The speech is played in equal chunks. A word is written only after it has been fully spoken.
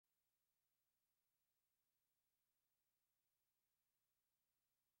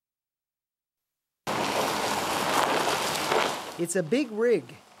It's a big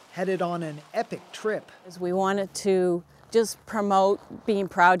rig headed on an epic trip. We wanted to just promote being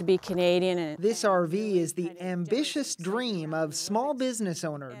proud to be Canadian. This RV is the ambitious dream of small business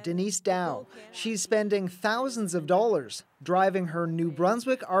owner Denise Dow. She's spending thousands of dollars driving her New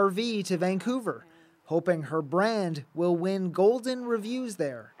Brunswick RV to Vancouver, hoping her brand will win golden reviews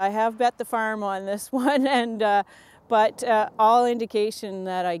there. I have bet the farm on this one, but all indication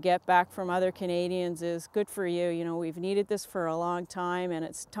that I get back from other Canadians is good for you. You know, we've needed this for a long time, and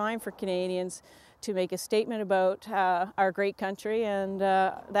it's time for Canadians to make a statement about our great country, and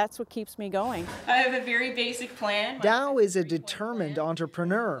that's what keeps me going. I have a very basic plan. Dow is a determined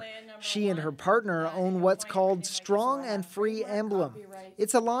entrepreneur. She and her partner own what's called Strong and Free Emblem.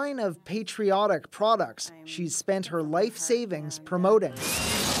 It's a line of patriotic products she's spent her life savings promoting.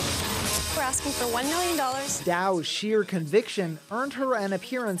 We're asking for $1 million. Dow's sheer conviction earned her an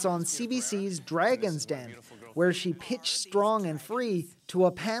appearance on CBC's Dragon's Den, where she pitched Strong and Free to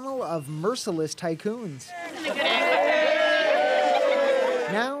a panel of merciless tycoons.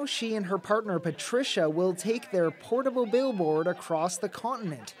 Now she and her partner Patricia will take their portable billboard across the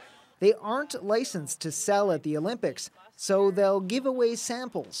continent. They aren't licensed to sell at the Olympics, so they'll give away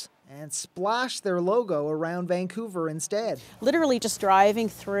samples and splash their logo around Vancouver instead. Literally just driving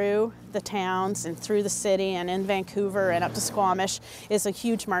through the towns and through the city and in Vancouver and up to Squamish is a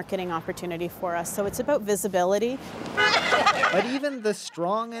huge marketing opportunity for us. So it's about visibility. But even the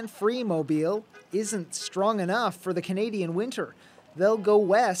Strong and Free mobile isn't strong enough for the Canadian winter. They'll go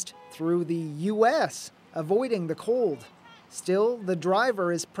west through the U.S., avoiding the cold. Still, the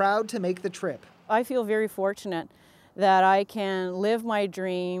driver is proud to make the trip. I feel very fortunate that I can live my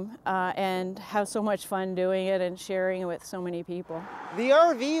dream and have so much fun doing it and sharing it with so many people. The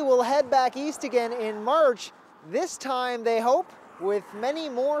RV will head back east again in March. This time, they hope, with many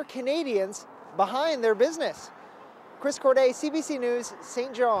more Canadians behind their business. Chris Corday, CBC News,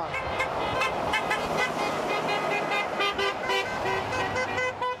 St. John.